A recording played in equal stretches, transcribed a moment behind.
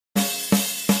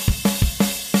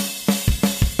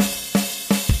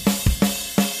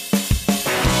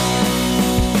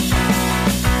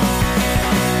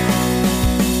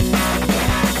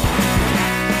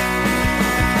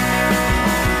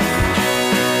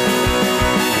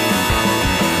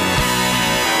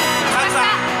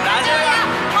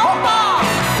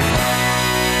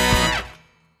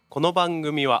の番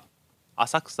組は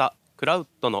浅草クラウ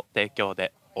ドの提供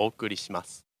でお送りしま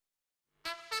す。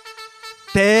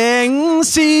天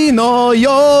使の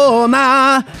よう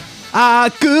な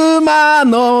悪魔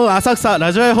の浅草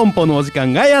ラジオ屋本舗のお時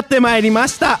間がやってまいりま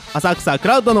した。浅草ク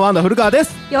ラウドのワンダ古川で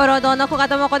す。養老堂の小賀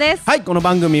智子です。はい、この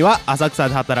番組は浅草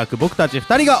で働く僕たち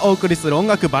2人がお送りする音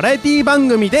楽バラエティ番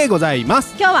組でございま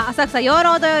す。今日は浅草養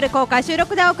老堂より公開収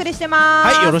録でお送りしてま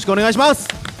す。はい、よろしくお願いします。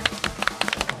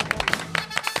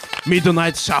ミッドナ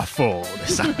イトシャッフルで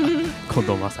した近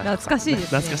藤正懐かしいで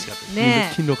すね。懐かしかったですね。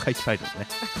勤労回帰ファイルですね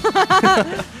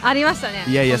ありましたね。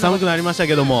いやいや寒くなりました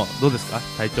けども、どうですか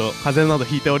体調、風邪など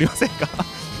ひいておりませんか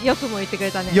よくも言ってくれ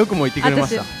たね。よくも言ってくれま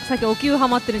した。私さっきお灸ハ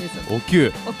マってるんですよ。お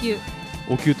灸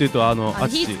というと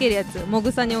火つけるやつ、も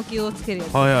ぐさにお灸をつけるや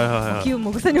つ。はいはいはいはい。お灸、も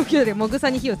ぐさにお灸でもぐ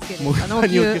さに火をつけるお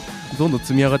灸どんどん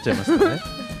積み上がっちゃいますよね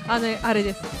あれ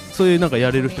です。そういうなんかや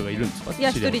れる人がいるんですか？いや、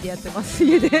一人でやってます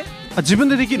家で。あ、自分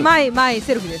でできる？前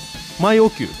セルフです。前お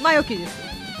灸で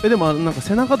す。でもなんか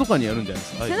背中とかにやるんじゃないで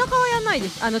すか？背中はやんないで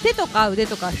す。手とか腕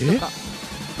とか足とか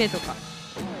手とか。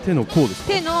手の甲ですか？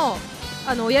手の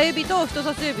親指と人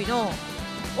差し指の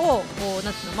をこう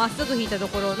なんていうの、まっすぐ引いたと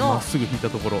ころのち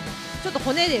ょっと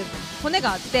骨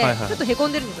があって、はいはい、ちょっとへこ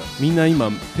んでるんですよ。みんな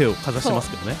今手をかざしてます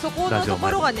けどね。そこのとこ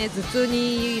ろがね頭痛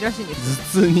にいいらしいんで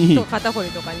すよ。頭痛にと肩こり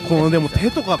とかにいいらしいんですよ。このでも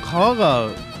手とか皮が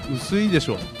薄いでし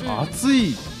ょ、熱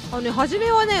い。初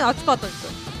めはね熱かったんです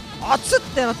よ。熱っ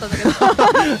てなったんだけど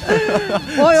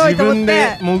おいおいと思って自分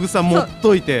でもぐさ持っ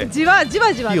といてじわじ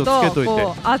わと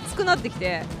こう熱くなってき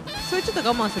て、それちょっと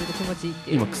我慢すると気持ちいいっ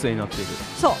ていう。今癖になっている。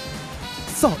そう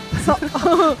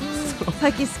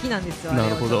最近好きなんですよ。な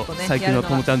るほど、ね、最近の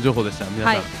ともちゃん情報でした。皆さ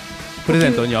ん、はい、プレゼ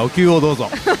ントにはお灸をどうぞ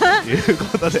という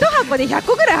ことで、1箱で100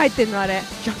個ぐらい入ってるの。あれ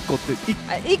100個って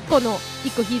1個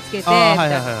火つけて、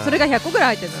それが100個ぐ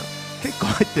らい入ってるの。結構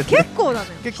入ってる、ね、結構なの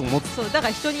よ。結構持つ。そうだか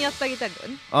ら人にやってあげたりとか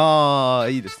ね。ああ、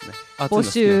いいですね。募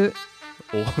集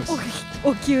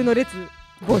お灸の列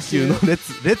募集の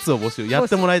列を募集やっ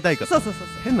てもらいたいから。そう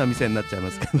変な店になっちゃい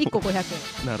ますけど1個500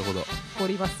円なるほど、お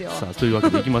りますよ。さあというわけ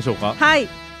でいきましょうかはい、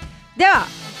では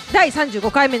第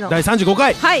35回目の第35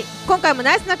回、はい、今回も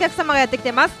ナイスなお客様がやってき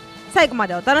てます。最後ま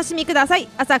でお楽しみください。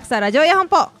浅草ラジオ屋本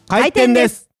舗開店で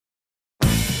す。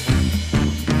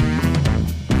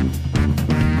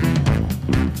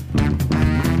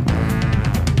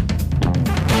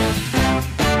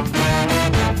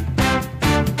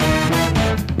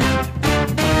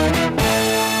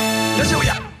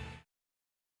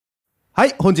は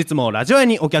い、本日もラジオ屋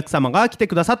にお客様が来て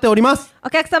くださっております。お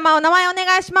客様お名前お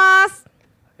願いします。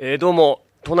どうも、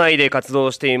都内で活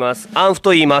動していますumphと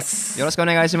言います。よろしくお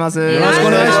願いします。よろしくお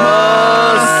願いし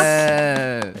ます。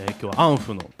今日は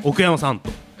umphの奥山さんと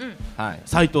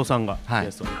斉藤さんがゲ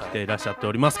ストに来ていらっしゃって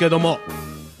おりますけども、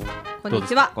こんに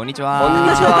ちは。こんにち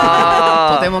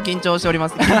は。とても緊張しておりま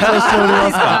す。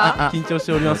緊張し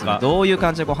ておりますか？どういう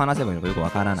感じでこう話せばいいのかよくわ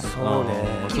からない。そうね。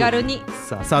気軽に。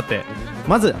さて、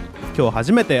まず今日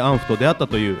初めてumphと出会った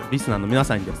というリスナーの皆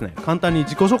さんにですね、簡単に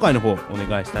自己紹介の方お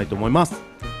願いしたいと思います。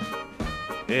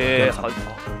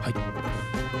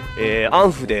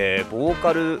umphでボー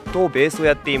カルとベースを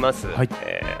やっています、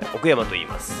奥山と言い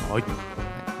ます。はい。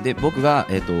で、僕が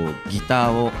ギ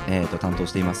ターを担当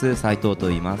しています斉藤と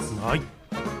言います。はい。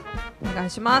お願い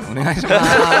します。お願いします。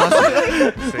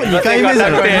2回目じゃ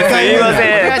なくてすいま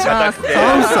せん。お願いします。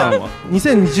umphさんは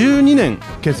2012年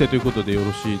結成ということでよ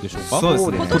ろしいでしょうか？そうで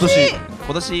すね。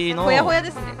今年のほやほや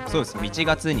ですね。そうです。1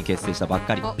月に結成したばっ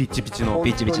かり。ピッチピチのそう、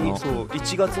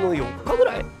1月の4日ぐ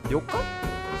らい。4日？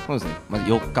そうですね。まあ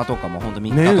4日とかも本当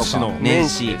3日とか年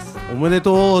始です。おめで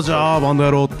とう。じゃあバンド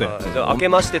やろうって。じゃあ明け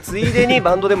ましてついでに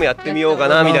バンドでもやってみようか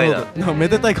なみたいな。め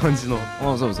でたい感じの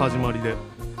始まりで。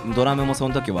ドラムもそ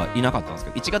の時はいなかったんですけ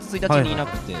ど、1月1日にいな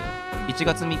くて、1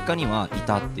月3日にはい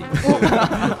たっていう。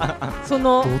そ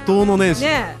の怒涛の年始。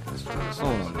ね。そう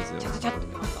なんですよ。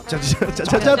ち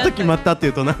ゃっと決まったってい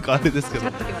うとなんかあれですけど、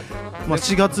まあ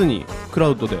4月にクラ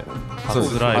ウドで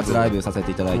初ライブさせ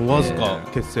ていただいて、わずか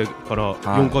結成から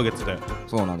4ヶ月で。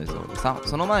そうなんですよ。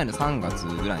その前の3月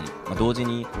ぐらいに同時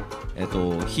に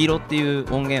ヒーローっていう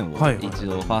音源を一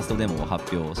度ファーストデモを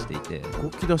発表していて、動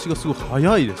き出しがすごい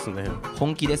早いですね。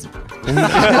本気です。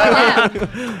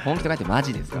本気と書いてマ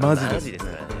ジですから。マジです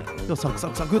ね。サクサ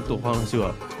クサクっとお話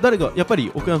は誰がやっぱ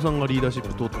り奥山さんがリーダーシッ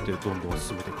プ取ってどんどん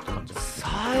進めていくって感じですか？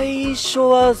最初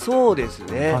はそうです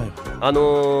ね、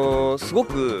すご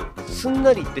くすん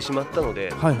なりいってしまったの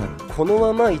で、この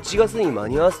まま1月に間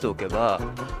に合わせておけば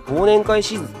忘年会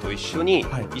シーズンと一緒に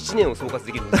1年を総括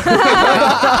できるんですよ。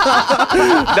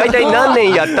大体何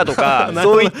年やったとか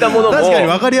そういったものも確かに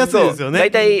分かりやすいですよね。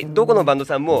大体どこのバンド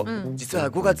さんも実は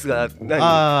5月が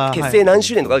結成何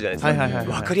周年とかあるじゃないです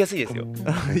か。分かりやすいですよ。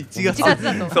1月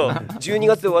だとそう12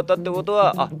月で終わったってこと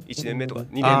は1年目とか2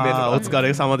年目とかお疲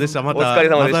れ様でした。また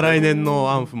来年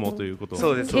のアンフもということ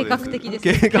そうです。計画的です。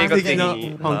計画的な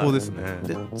犯行ですね。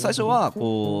で最初は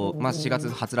こう、4月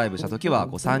初ライブした時は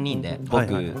こう3人で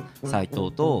僕、斉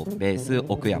藤とベース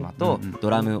奥山とド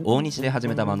ラム大西で始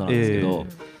めたバンドなんですけど、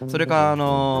それか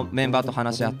らメンバーと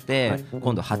話し合って、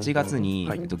今度8月に、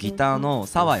ギターの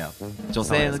沢谷女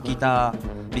性のギタ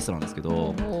リストなんですけ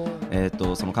ど、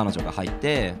その彼女が入っ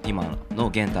て今の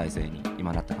現体制に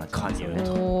今なった感じです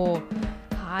よね。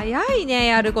早いね、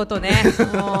やることね。サ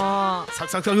クサ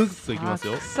クサクっといきます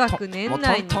よ。サク年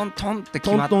内にトントンって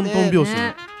決まってトントン拍子、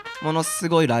ものす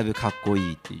ごいライブかっこ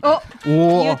いいっていう。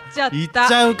言っちゃった。言っち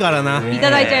ゃうからな。いた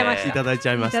だいちゃいました。いただいち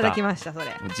ゃいました。いただきました。それ。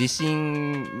自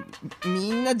信、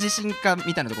みんな自信家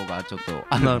みたいなところがちょっと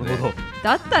あるので。なるほど。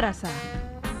だったらさ、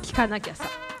聞かなきゃさ。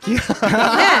ね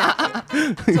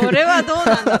え、それはどう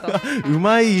なんだと。う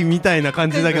まいみたいな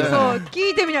感じだけど、そう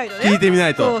聞いてみないとね。聞いてみな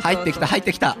いと。入ってきた入っ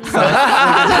てきた。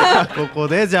ここ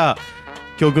でじゃあ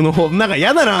曲の方なんか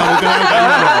嫌だな、僕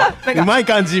なんかうまい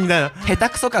感じみたいな、下手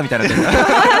くそかみたいな。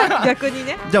逆に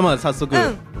ね。じゃあまあ早速、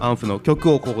アンフの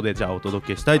曲をここでじゃあお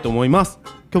届けしたいと思います。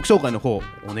曲紹介の方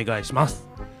お願いします。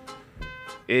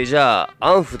じゃあ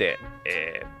アンフで、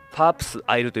パープス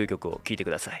アイルという曲を聴いてく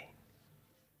ださい。「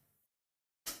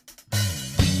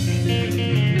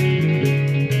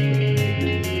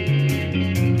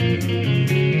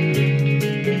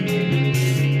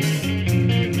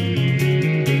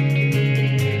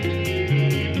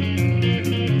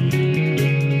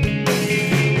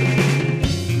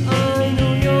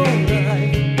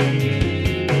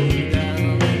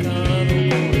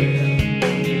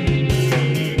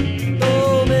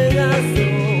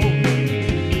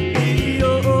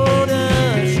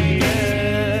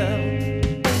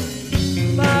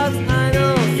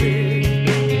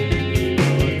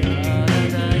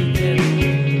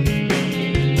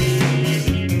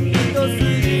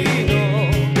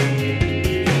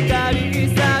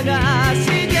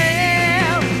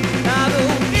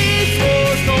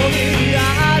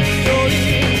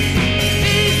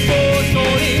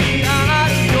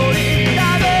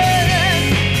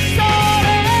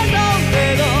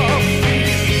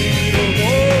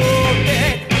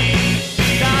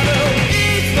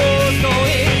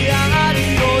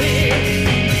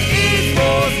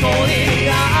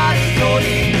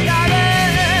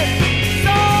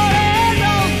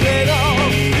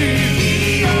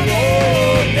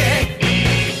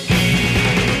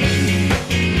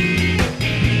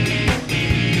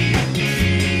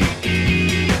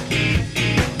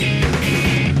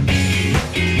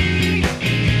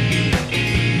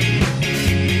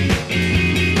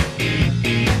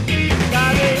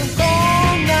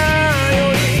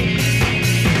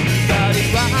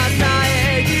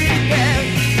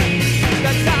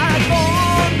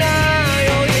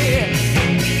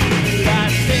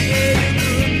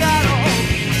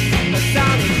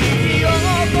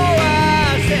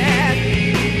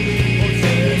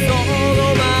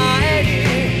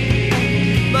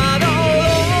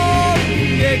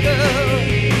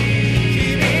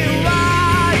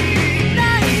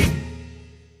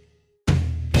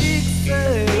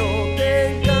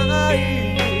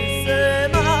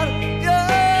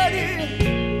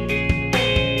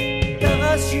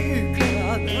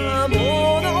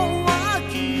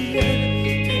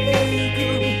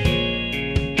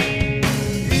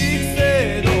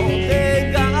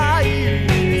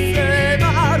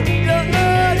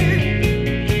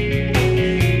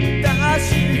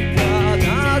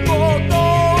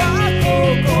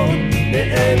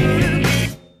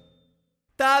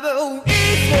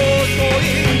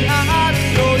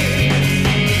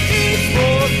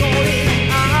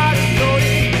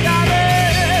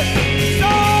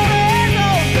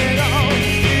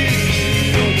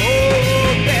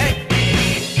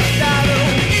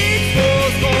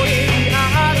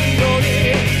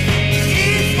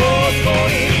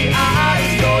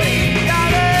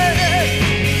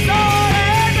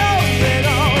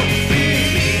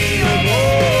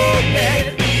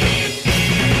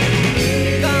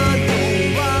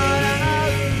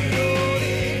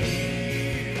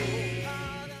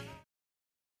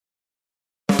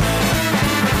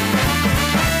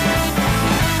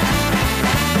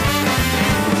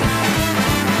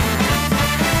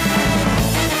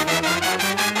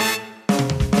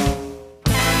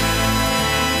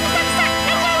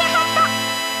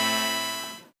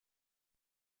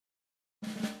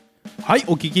はい、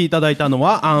お聴きいただいたの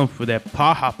はumphで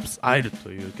Perhaps I'll と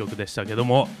いう曲でしたけど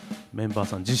も、メンバー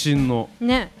さん自信の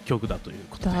曲だという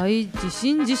ことで、大自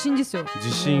信ですよ。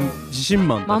自信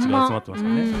マンたちが集まってました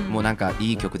ね。もうなんか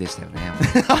いい曲でしたよね。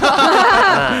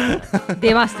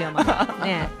出ましたよまた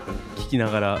ね。聴きな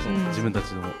がら自分た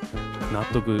ちの納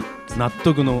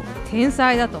得の天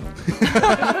才だと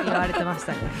言われてまし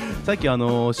たね。さっき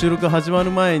収録始ま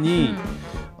る前に、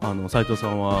斉藤さ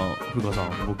んは古川さん、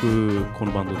僕こ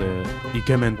のバンドでイ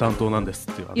ケメン担当なんです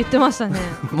って言ってましたね。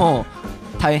も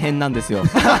う大変なんですよ。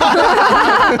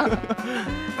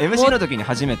MC の時に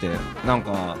初めてなん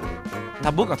か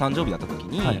僕が誕生日だった時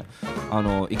に、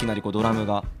いきなりこうドラム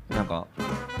がなんか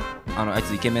あい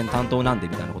つイケメン担当なんで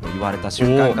みたいなことを言われた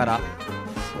瞬間から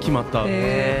決まった。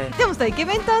でもさ、イケ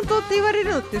メン担当って言われ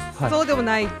るのってそうでも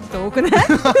ない人多くない？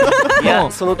いや、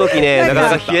その時ね、な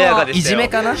かなか冷ややかでしたよ。いじめ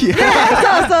かな？そういう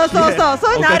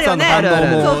のあるよね。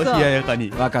も冷ややかに。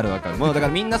わかる。もうだか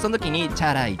らみんなその時にチ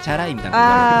ャラいみたい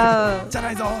な。チャ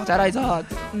ラいぞ。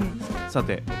さ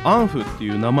て、umphってい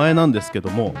う名前なんですけど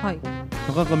も、な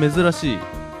かなか珍しい。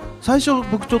最初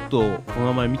僕ちょっとお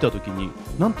名前見た時に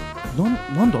なんだどう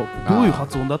いう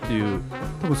発音だっていう、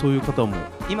多分そういう方も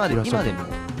今でも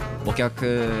お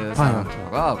客さんと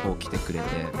かがこう来てくれて、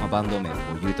バンド名をこ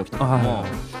う言う時とかも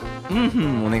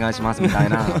お願いしますみたい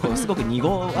な、すごく濁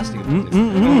わしてくるんですよ。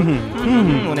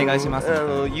お願いします。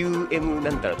UM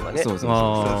なんたらとかね。そう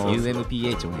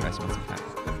UMPH お願いしますみたいな。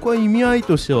これ意味合い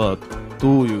としては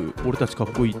どういう、俺たちかっ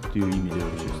こいいっていう意味でよ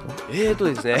ろしいですか？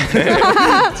ですね。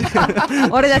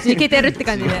俺たちイケてるって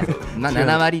感じで。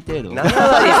7割程度。7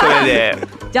割それで。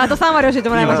じゃああと3割教えて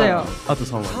もらいましょうよ。あと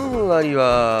3割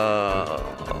は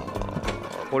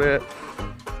これ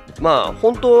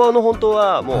本当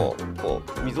はもうこ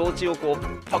う溝落ちをこ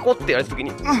うパコってやるとき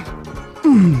にっ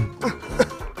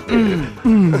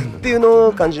ていう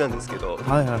の感じなんですけど、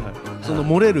その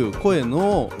漏れる声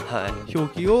の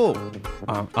表記を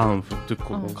umphって書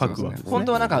くわけですね。本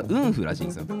当はなんかumphらしいん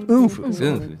ですよ。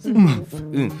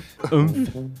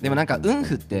でもなんか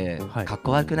umphってかっ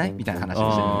こ悪くないみたいな話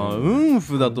をしてる。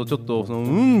umphだとちょっとそのう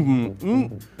ん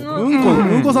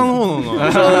こさんの方の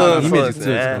イメージ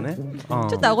強いですよね。ちょっ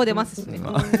と顎出ますしね。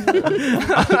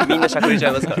みんなしゃくれちゃ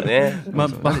いますからね。バン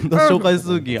ド紹介す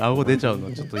るときに顎出ちゃうの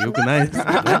はちょっと良くないですよ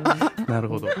ね。なる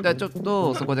ほど。ちょっ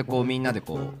とそこでこうみんなで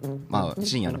こう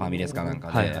深夜のファミレスかなん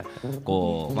かで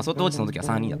こう当時その時は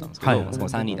3人だったんですけど、そこ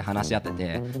3人で話し合って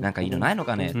て、なんかいいのないの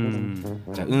かね。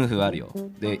じゃあumphあるよ。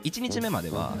で1日目まで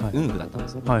はumphだったんで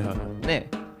すよ。で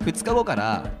2日後か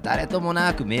ら誰とも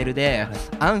なくメールで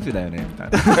umphだよねみた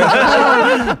い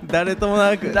な。誰とも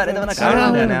なくumphだよね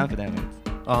umphだよね。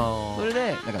それ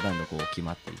でなんかだんだんこう決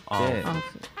まっていって、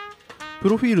プ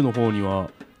ロフィールの方には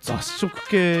雑食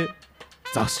系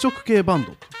バン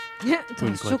ド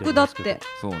雑食だって。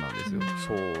そうなんですよ。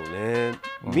そうね、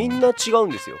みんな違うん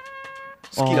ですよ。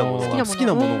好きなも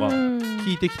のが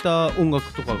聴いてきた音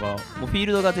楽とかがもうフィー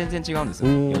ルドが全然違うんですよ、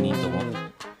4人とも。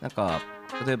なんか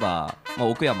例えば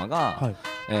奥山が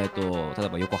例え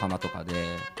ば横浜とかで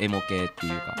エモ系ってい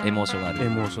うかエモーショ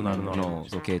ナルの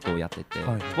系統をやってて、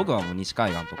僕はもう西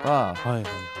海岸とか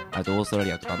あとオーストラ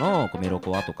リアとかのメロ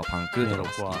コアとかパンクとかが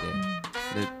好き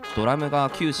で、ドラムが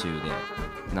九州で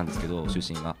なんですけど、出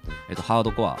身がハー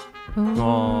ドコア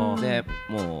で、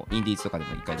もうインディーズとかで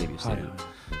も一回デビューしてる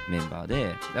メンバー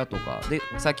で、あとかで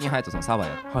最近流行ったそのサバ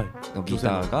ヤのギ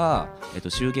ターがシ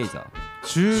ューゲイザー。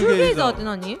シューゲイザーって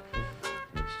何？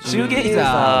シューゲイザー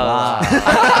は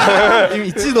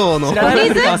一同の知らな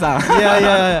いですかさん。い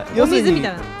やお水みた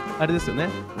いなあれですよね。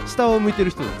下を向いて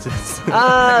る人たちです。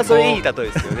それいい例え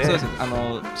ですよね。そうです。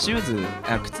シューズ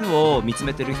靴を見つ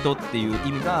めてる人っていう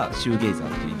意味がシューゲイザーっ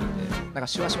ていう意味で、なんか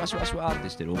シュワシュワシュワシュワって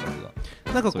してる音楽が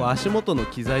なんかこう足元の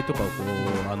機材とかをこ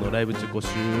うライブ中こうシ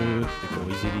ューってこ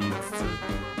ういじりつつ、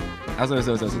そ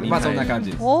うまあそんな感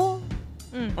じです。も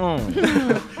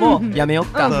うやめよっ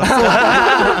か。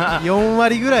4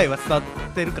割ぐらいは伝わっ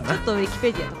てるかな。ちょっとウィキ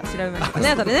ペディアとか調べましたね、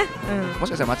後でね。もし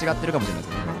かしたら間違ってるかもしれないで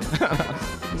すね。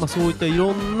そういったい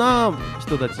ろんな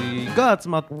人たちが集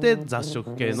まって雑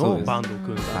食系のバンドを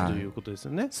組んだということです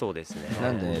よね。そうですね。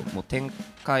なんでもう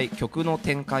曲の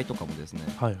展開とかもですね、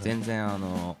全然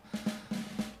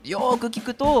よーく聞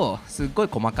くとすっごい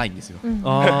細かいんですよ。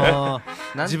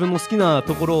自分の好きな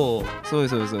ところを。そう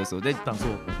でもう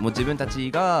自分たち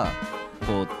が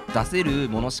こう出せる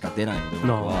ものしか出ないので、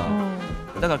僕は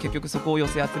だから結局そこを寄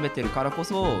せ集めてるからこ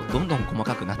そどんどん細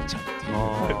かくなっちゃうってい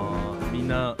う。みん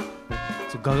な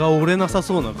我が折れなさ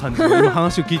そうな感じの今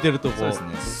話を聞いてるとこう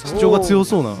主張が強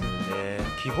そうな。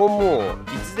基本もうい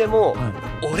つでも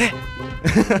俺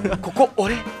ここ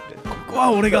俺ここ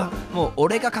は俺がもう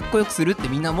俺がかっこよくするって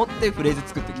みんな思ってフレーズ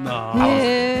作ってきた。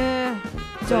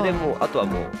それでもうあとは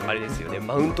もうあれですよね、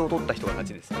マウントを取った人が勝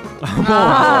ちです。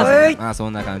あ、そ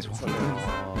んな感じ。なん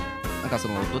かそ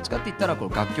のどっちかって言ったらこ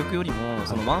の楽曲よりも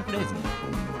そのワンフレーズの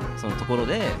そのところ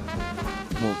でも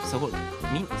う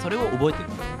それを覚えてる。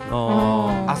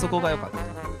あそこが良かった、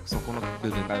そこの部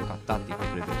分が良かったって言って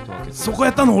くれてる人は結構、そこ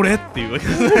やったの俺っていうわけ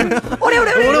ですね。俺って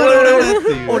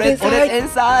いう俺天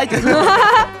才って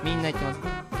みんな言ってます。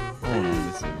そうな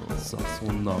んですよ。さあ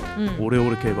そんなオレオ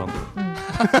レ系バンド、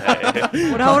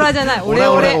オラオラじゃない、オレ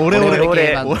オレ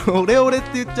って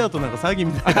言っちゃうとなんか詐欺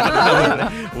みたいな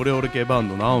オレオレ系バン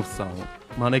ドのアンフさんを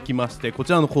招きまして、こ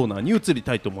ちらのコーナーに移り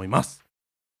たいと思います。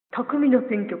匠の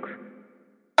選曲。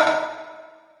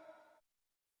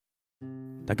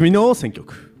匠の選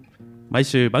曲。毎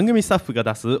週番組スタッフが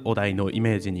出すお題のイ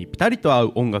メージにピタリと合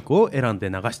う音楽を選んで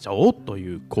流しちゃおうと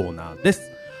いうコーナーです。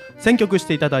選曲し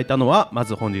ていただいたのはま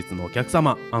ず本日のお客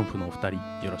様、アンフのお二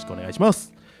人、よろしくお願いしま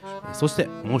す。そして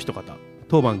もう一方、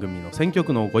当番組の選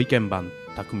曲のご意見番、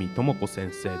匠智子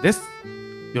先生です。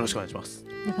よろしくお願いします。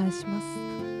お願いします。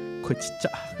これちっち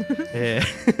ゃ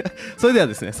それでは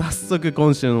ですね、早速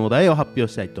今週のお題を発表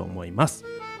したいと思います。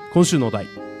今週のお題、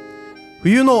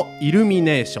冬のイルミ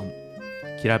ネーション。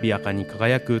きらびやかに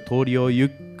輝く通りをゆっ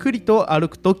くりと歩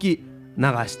くとき流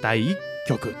したい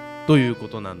曲というこ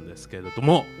となんですけれど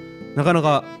も、なかな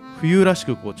か冬らし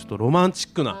くこうちょっとロマンチ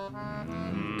ックな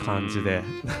感じで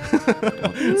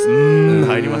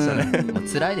入りましたね。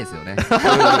辛いですよね。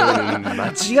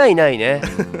間違いないね。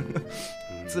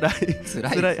辛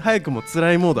い、早くも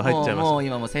辛いモード入っちゃいました。もう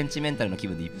今もセンチメンタルの気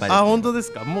分でいっぱいです。あ、本当で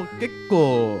すか。もう結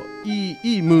構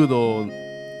いいムード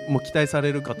も期待さ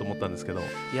れるかと思ったんですけど、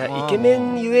いや、イケメ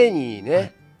ンゆえに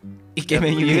ね、イケ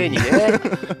メンゆえにね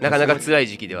なかなか辛い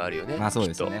時期ではあるよね。まあそう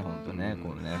ですね、本当ね、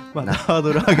こうね、まあハー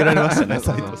ドル上げられましたね。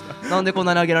斉藤さん、なんでこん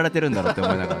なに上げられてるんだろうって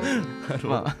思いながら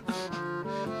ま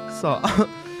あさあ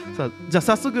じゃあ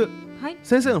早速、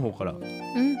先生の方から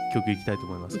曲いきたいと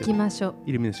思いますけど、行きましょう。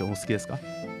イルミネーションお好きですか？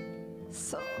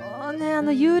そう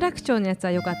ね、有楽町のやつ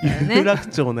は良かったよね。有楽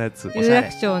町のやつ、有楽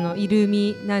町のイル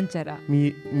ミなんちゃら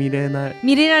ミレナ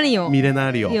リオ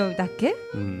だっけ？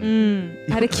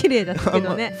あれ綺麗だったけ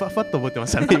どね。ファッと覚えてま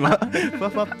したね今。ファ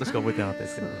ッとしか覚えてなかったで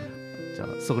すけど。じゃあ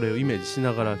それをイメージし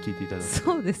ながら聴いていただいて。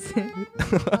そうですね。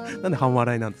なんで半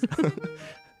笑いなんですか？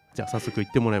じゃあ早速言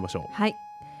ってもらいましょう。はい。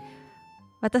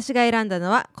私が選んだの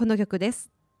はこの曲です。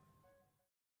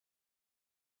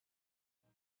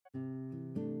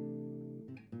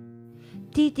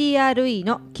TTRE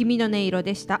の君の音色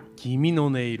でした。君の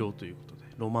音色ということで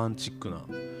ロマンチックな、も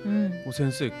う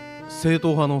先生正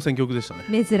統派の選曲でしたね。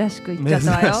珍しく言っちゃっ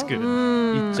たわよ。珍しく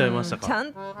言っちゃいましたか。ちゃ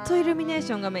んとイルミネー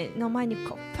ションが目の前に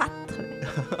こうパッと、ね、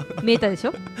見えたでし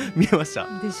ょ？見えました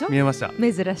でしょ？見えました。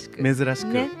珍しくね、先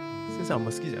生あん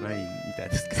ま好きじゃないみたい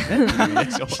ですけどね。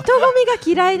人混みが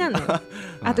嫌いなのよ。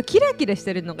あとキラキラし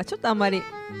てるのがちょっとあんまり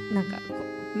なんかこ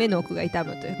う目の奥が痛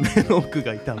むというか。目の奥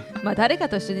が痛む。まあ誰か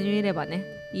と一緒に見ればね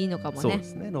いいのかもね。そうで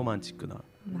すね、ロマンチックな。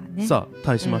まあね、さあ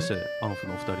対しまして、アンフ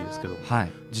のお二人ですけど、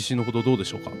自信のほどどうで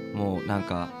しょうか？もうなん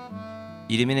か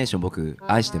イルミネーション僕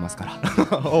愛してますか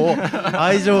ら。お、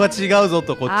愛情が違うぞ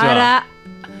とこっちは。あら、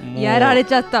やられ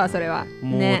ちゃったわそれは。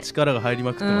もう力が入り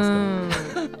まくってますか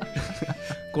ら。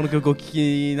この曲を聴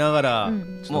きながら、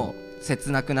もう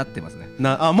切なくなってますね。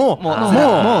もう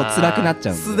辛くなっち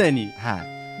ゃうんで。すでに。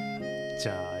じ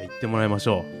ゃあ言ってもらいまし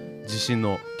ょう。自信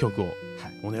の曲を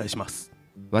お願いします。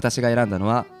私が選んだの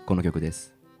はこの曲で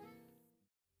す。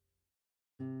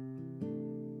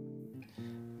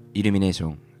イルミネーショ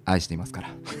ン愛していますから。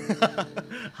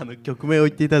曲名を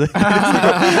言っていただい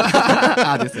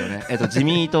てですよね。ジ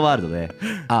ミートワールドで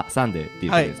サンデーってい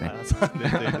う曲ですね。サンデ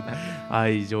ーという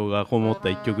愛情がこもった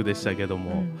一曲でしたけど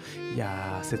も、い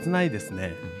やー切ないです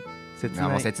ね。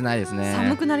もう切ないですね。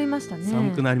寒くなりましたね。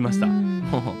寒くなりました。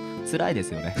もう辛いで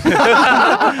すよね。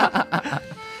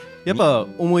やっぱ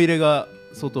思い入れが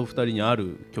相当2人にあ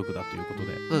る曲だということで。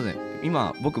そうですね。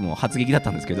今僕も初撃だっ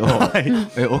たんですけど、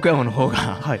奥山の方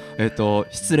が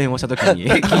失恋をした時に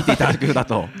聴いていた曲だ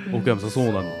と。奥山さんそう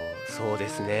なの？そうで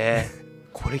すね。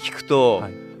これ聞くと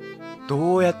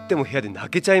どうやっても部屋で泣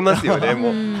けちゃいますよね。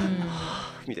もう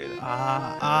みたい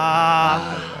な。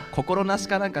心なし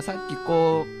かなんかさっき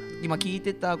こう今聞い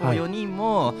てたこの4人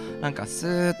もなんかス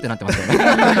ーってなってますよね。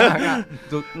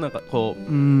なんかこう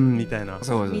みたいな。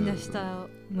みんな下を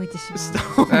向いてしま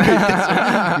う。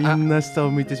みんな下を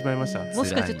向いてしまいました。も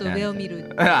しかちょっと上を見る。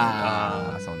そん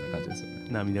な感じですよね。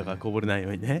涙がこぼれないよ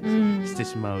うにねして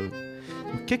しまう。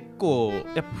結構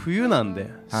やっぱ冬なんで、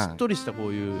しっとりしたこ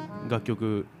ういう楽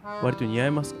曲割と似合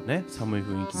いますかね、寒い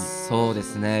雰囲気に。そうで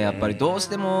すね、やっぱりどうし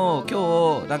ても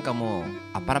今日なんかもう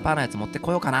アッパラパーなやつ持って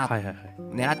こようかな、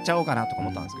狙っちゃおうかなとか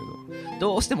思ったんですけ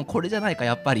ど、どうしてもこれじゃないか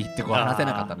やっぱりってこう話せ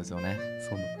なかったんですよね。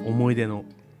その思い出の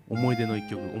一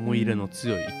曲、思い入れの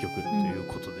強い一曲という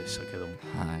ことでしたけども、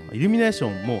イルミネーシ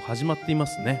ョンもう始まっていま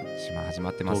すね。始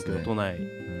まってますね。東京都内、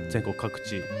全国各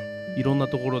地いろんな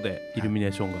ところでイルミネ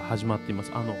ーションが始まっていま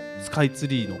す。スカイツ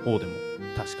リーの方でも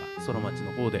確か空町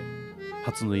の方で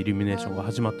初のイルミネーションが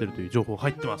始まっているという情報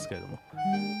入ってますけれども、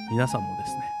皆さんもで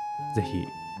すね、ぜひ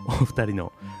お二人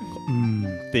の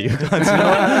っていう感じの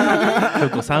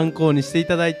曲を参考にしてい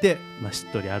ただいて、し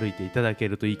っとり歩いていただけ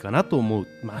るといいかなと思い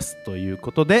ますという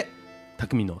ことで、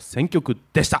匠の選曲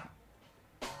でした。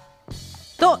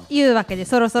というわけで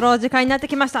そろそろお時間になって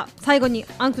きました。最後に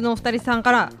アンクのお二人さん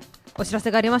からお知らせ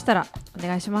がありましたらお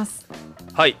願いします。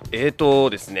はい、で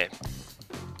すね、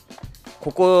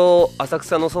ここ浅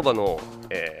草のそばの、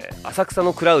浅草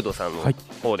のクラウドさんの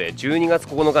方で12月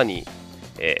9日に、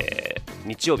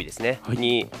日曜日ですね、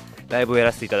にライブをや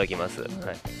らせていただきます。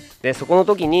でそこの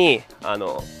時に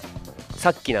さ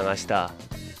っき流した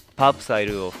パープサイ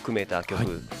ルを含めた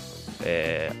曲、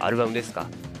アルバムですか、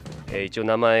一応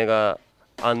名前が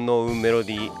アンノウンメロ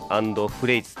ディー&フ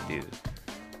レーズっていう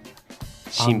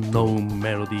アンノウン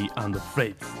メロディー&フレー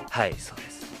ズ、はいそうで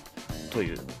すと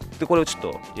いうで、これをちょっ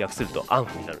と訳するとアン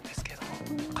フになるんですけど、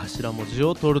頭文字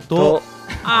を取ると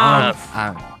ア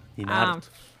ンフにな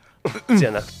るじ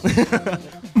ゃなくて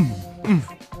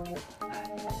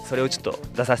それをちょっと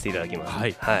出させていただきます。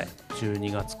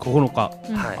12月9日、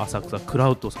浅草クラ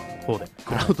ウドさんの方で、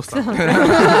クラウドさん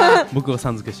僕が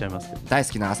さん付けしちゃいますけど、大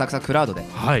好きな浅草クラウドで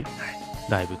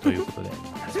ライブということで、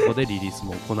そこでリリース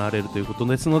も行われるということ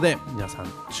ですので、皆さ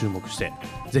ん注目して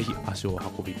ぜひ足をお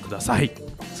運びください。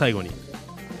最後に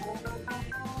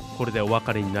これでお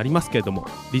別れになりますけれども、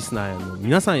リスナーの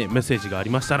皆さんへメッセージがあり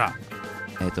ましたら、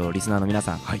リスナーの皆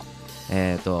さん、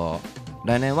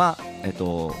来年は、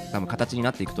多分形にな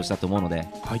っていく年だと思うので、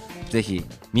ぜひ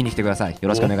見に来てください。よ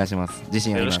ろしくお願いします。自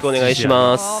信あります。よろしくお願いし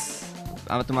ます。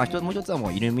あともう一つはも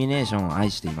うイルミネーションを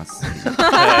愛しています伝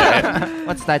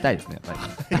えたいですね、やっ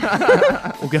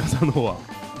ぱり。奥山さんの方は、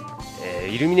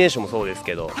イルミネーションもそうです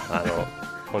けど、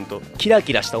本当キラ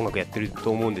キラした音楽やってる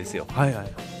と思うんですよ。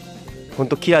本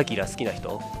当キラキラ好きな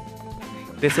人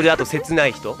で、それあと切な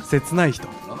い人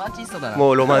ロマンチストだな、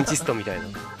もうロマンチストみたいな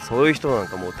そういう人なん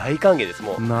かもう大歓迎です。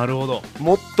もうなるほど、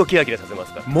もっとキラキラさせま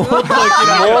すから。もっとキ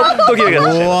ラキラ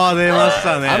出まし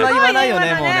たね。あんまり言わないよ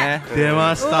ね、もうね。出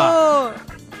ました。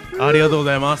ありがとうご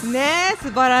ざいますね。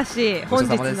素晴らしい。本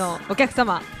日のお客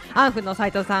様、アンフの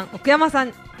斉藤さん、奥山さ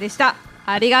んでした。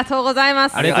ありがとうございま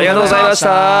す。ありがとうございまし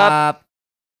た。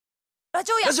ラ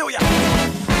ジオや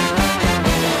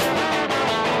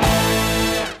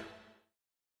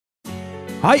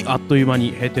はい、あっという間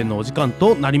に閉店のお時間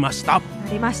となりました。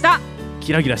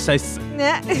キラキラしたいっす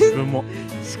ね。自分も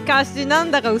しかしなん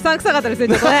だかうさんくさかったですね、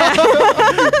ちょっと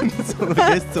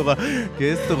ねその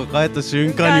ゲストが帰った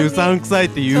瞬間にうさんくさいっ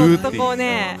て言うっていう、ちょっとこう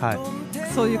ね、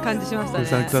そういう感じしましたね。う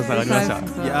さんくささがありました。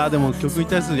いやでも曲に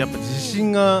対するやっぱ自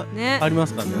信がありま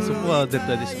すからね、そこは絶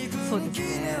対でした。そうで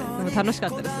すね。でも楽しかっ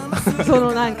たですそ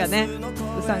のなんかね、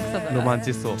うさんくささがロマン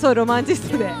チスト、そうロマンチス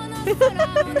トで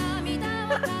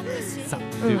さあ、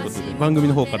ということで番組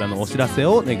の方からのお知らせ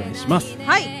をお願いします。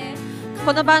はい、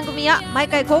この番組は毎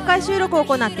回公開収録を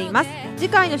行っています。次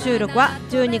回の収録は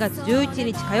12月11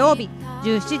日火曜日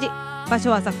17時、場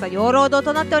所は浅草養老堂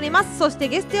となっております。そして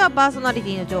ゲストやパーソナリ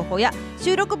ティの情報や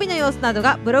収録日の様子など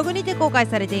がブログにて公開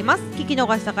されています。聞き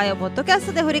逃した回をポッドキャス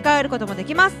トで振り返ることもで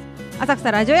きます。浅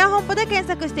草ラジオ屋本舗で検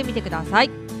索してみてくださ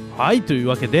い。はい、という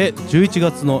わけで11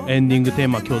月のエンディングテー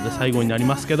マ、今日で最後になり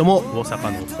ますけども、大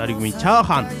阪の2人組チャー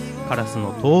ハンカラス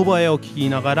の遠吠えを聞き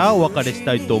ながらお別れし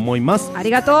たいと思います。あ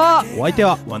りがとう。お相手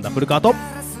はワンダフルカート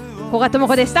古賀智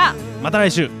子でした。また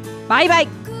来週、バイバイ。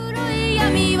黒い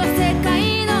闇は世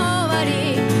界の終わ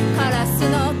り、カラス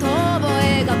の遠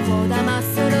吠えがこだま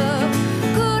する、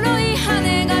黒い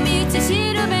羽が道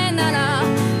しるべなら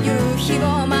夕日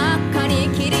を真っ赤に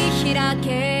切り開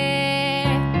け、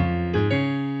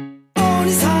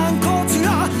鬼さんこち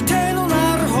ら手の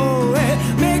なる方へ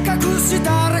目隠し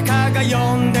誰かが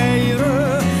呼んでいる、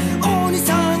鬼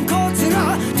さんこち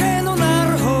ら手のな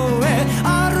る方へ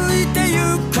歩いて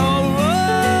行こう、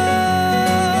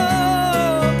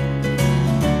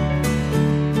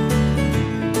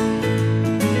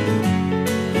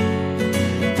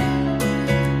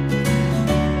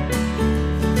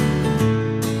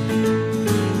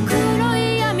黒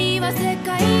い闇は世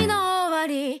界の終わ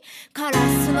り、カラ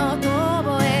スの遠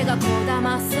吠えがこだ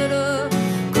まする、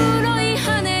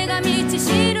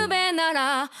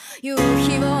なら夕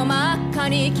日を真っ赤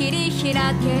に切り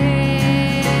開け